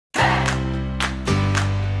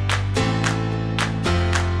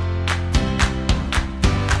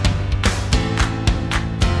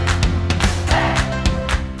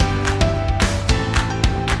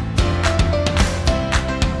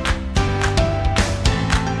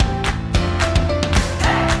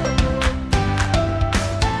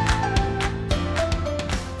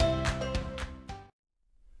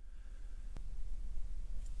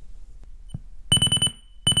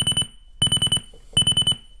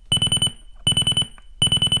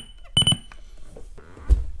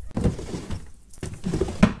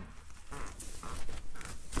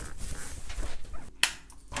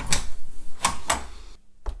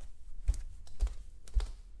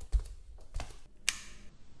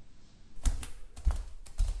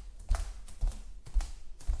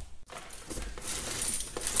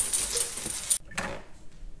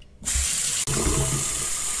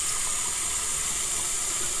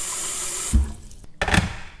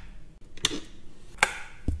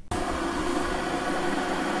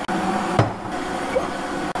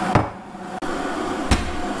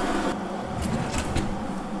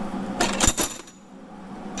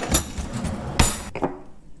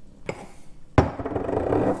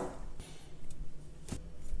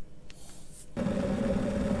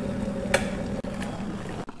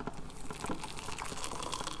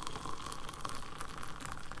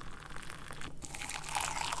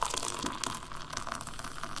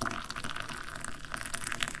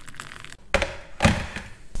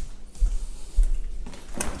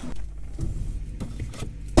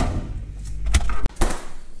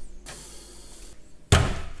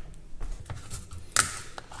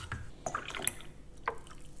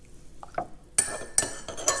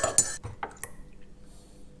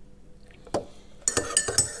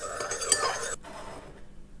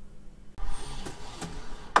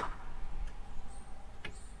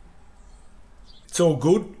all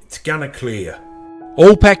good. It's gonna clear.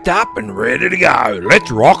 All packed up and ready to go. Let's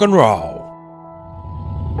rock and roll.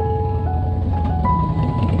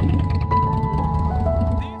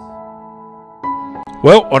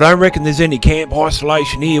 Well, I don't reckon there's any camp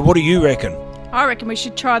isolation here. What do you reckon? I reckon we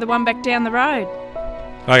should try the one back down the road.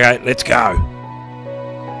 Okay, let's go.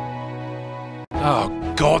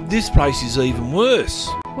 Oh God, this place is even worse.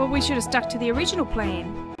 Well, we should have stuck to the original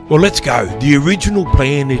plan. Well, let's go. The original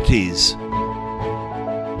plan it is.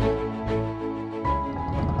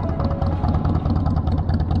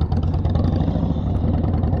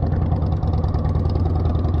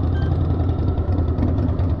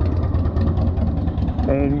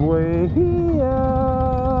 And we're here.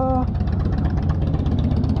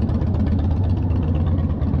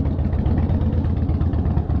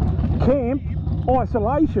 Camp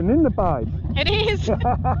isolation, isn't it, babe? It is.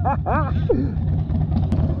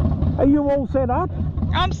 Are you all set up?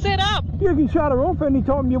 I'm set up. You can shut her off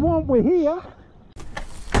anytime you want. We're here.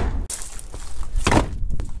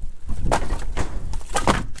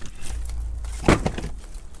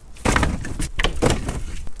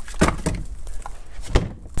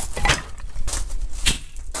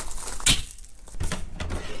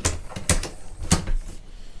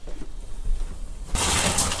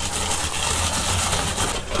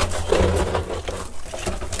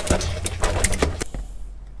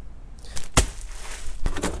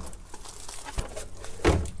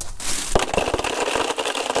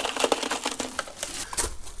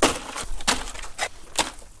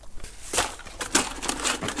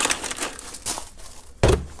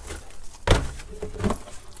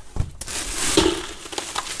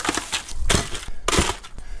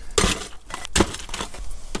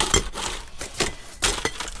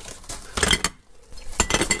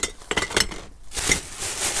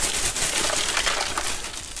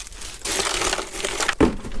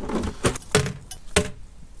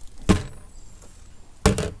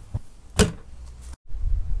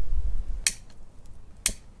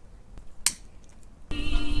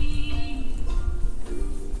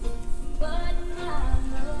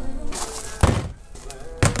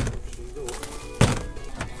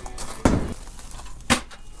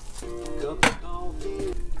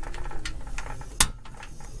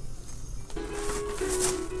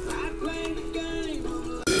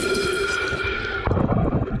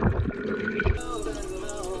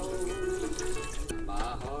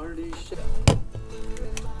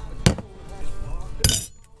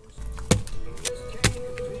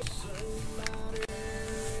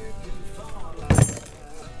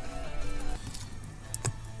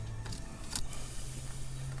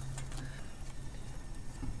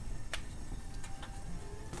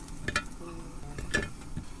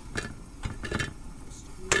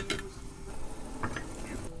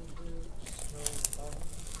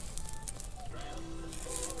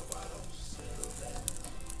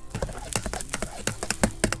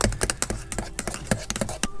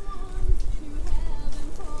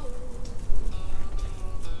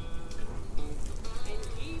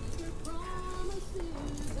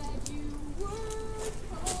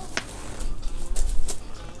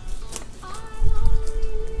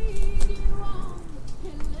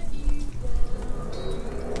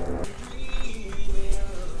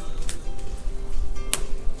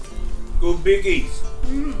 Good biggies.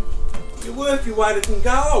 You're worth your weight in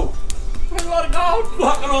gold. A lot of gold.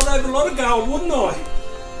 Like I'd have a lot of gold, wouldn't I?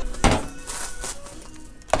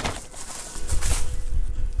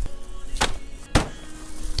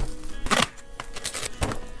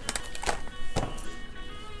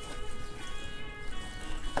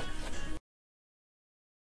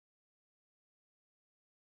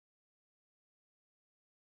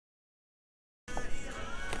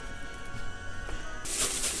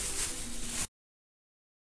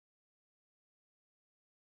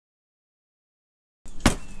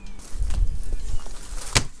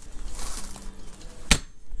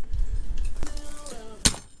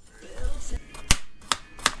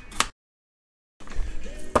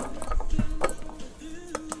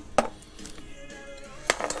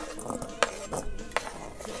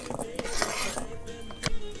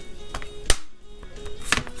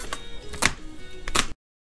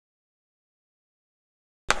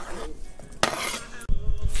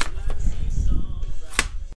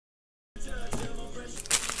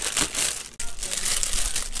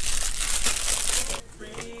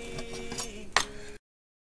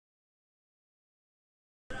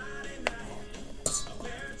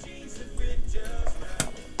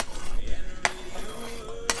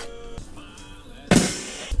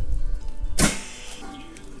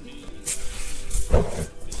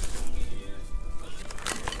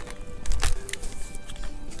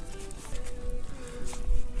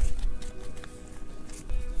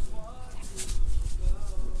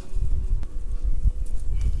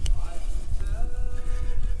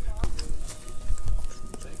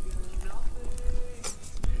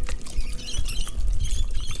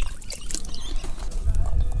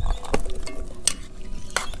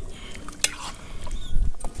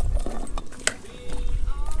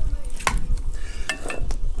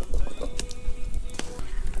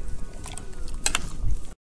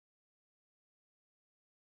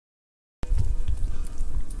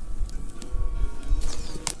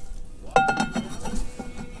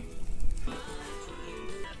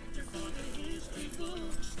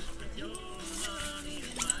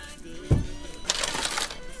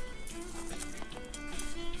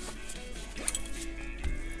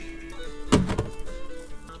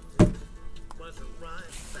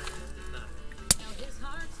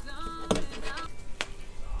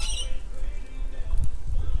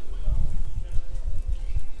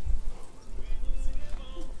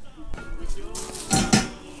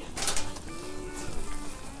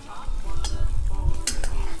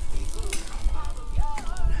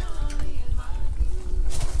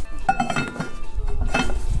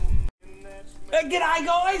 G'day,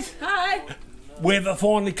 guys. Hi. Weather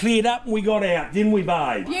finally cleared up and we got out, didn't we,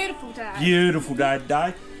 babe? Beautiful day. Beautiful day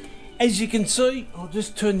today. As you can see, I'll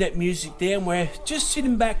just turn that music down. We're just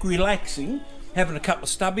sitting back, relaxing, having a couple of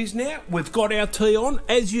stubbies now. We've got our tea on,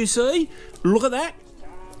 as you see. Look at that.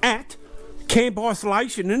 At Camp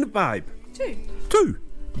Isolation, isn't it, babe? 2. 2.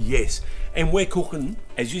 Yes. And we're cooking,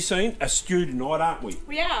 as you've seen, a stew tonight, aren't we?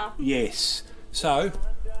 We are. Yes. So,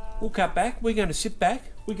 we'll cut back. We're going to sit back.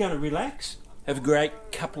 We're going to relax. Have a great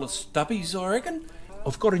couple of stubbies, I reckon.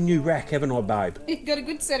 I've got a new rack, haven't I, babe? You've got a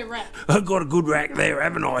good set of racks. I've got a good rack there,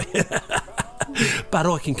 haven't I? But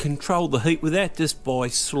I can control the heat with that just by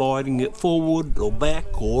sliding it forward or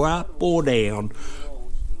back or up or down.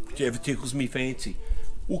 Whichever tickles me fancy.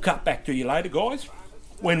 We'll cut back to you later, guys,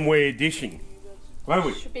 when we're dishing. Won't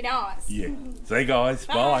we? Should be nice. Yeah. See you guys.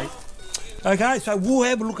 Bye. Okay, so we'll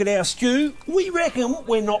have a look at our stew. We reckon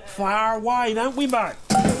we're not far away, don't we, mate?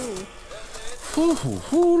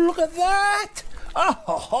 Ooh, look at that.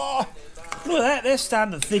 Oh, look at that. They're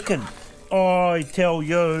starting to thicken. I tell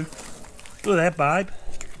you. Look at that, babe.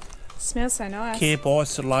 Smells so nice. Camp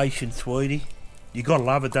Isolation, sweetie. You gotta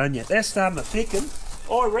love it, don't you? They're starting to thicken.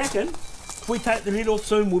 I reckon if we take the lid off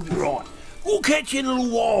soon, we'll be right. We'll catch you in a little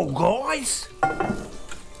while, guys.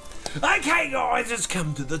 Okay, guys, it's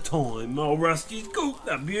come to the time. Old Rusty's cooked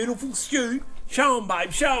a beautiful stew. Show 'em,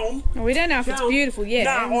 babe, show 'em. Well, we don't know if it's beautiful yet.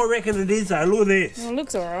 No, I reckon it is, though. Look at this. Well, it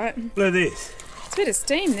looks alright. Look at this. It's a bit of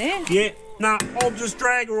steam there. Yeah, no, I'll just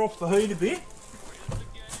drag her off the heat a bit.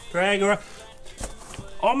 Drag her up.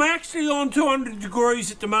 I'm actually on 200 degrees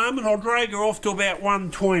at the moment. I'll drag her off to about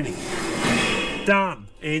 120. Done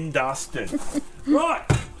and dusted. Right,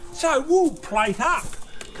 so we'll plate up.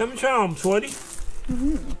 Come and show 'em, sweetie.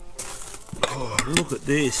 Oh, look at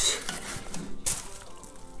this.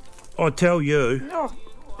 I tell you. Oh,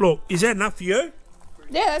 Look, is that enough for you?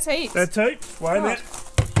 yeah, that's heaps. That's it. Wait a minute.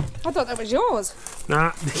 I thought that was yours.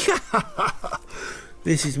 Nah.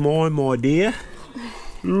 This is mine, my dear.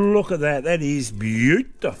 Look at that. That is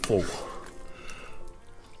beautiful.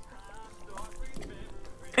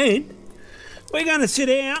 And we're going to sit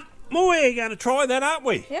down. We're going to try that, aren't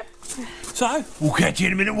we? Yep. So, we'll catch you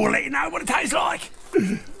in a minute. We'll let you know what it tastes like.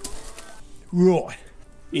 Right.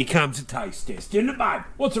 Here comes the taste test, isn't it, babe?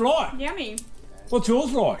 What's it like? Yummy. What's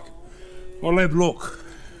yours like? I'll have a look.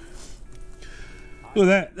 Look at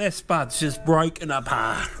that. That spud's just breaking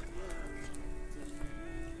apart.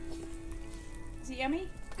 Is it yummy?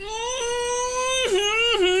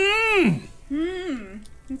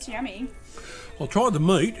 It's yummy. I'll try the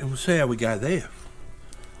meat and we'll see how we go there.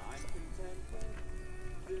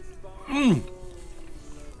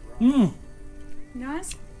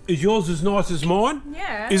 Nice? Is yours as nice as mine?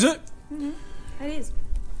 Yeah. Is it? It is.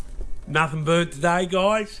 Nothing burnt today,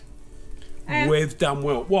 guys. We've done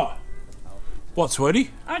well. What? What,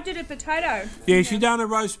 sweetie? I did a potato. Yeah, she done a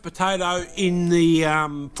roast potato in the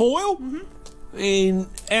foil. And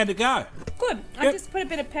how'd it go? Good. I Yep. just put a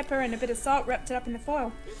bit of pepper and a bit of salt, wrapped it up in the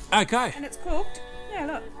foil. Okay. And it's cooked. Yeah,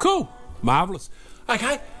 look. Cool. Marvellous.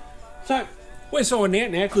 Okay. So, we're signing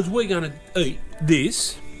out now because we're going to eat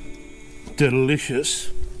this delicious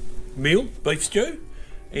meal, beef stew.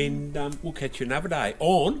 And we'll catch you another day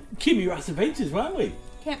on Kimmy Russ Adventures, won't we?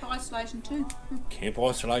 Camp Isolation 2. Camp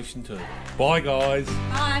Isolation 2. Bye, guys.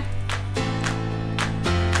 Bye.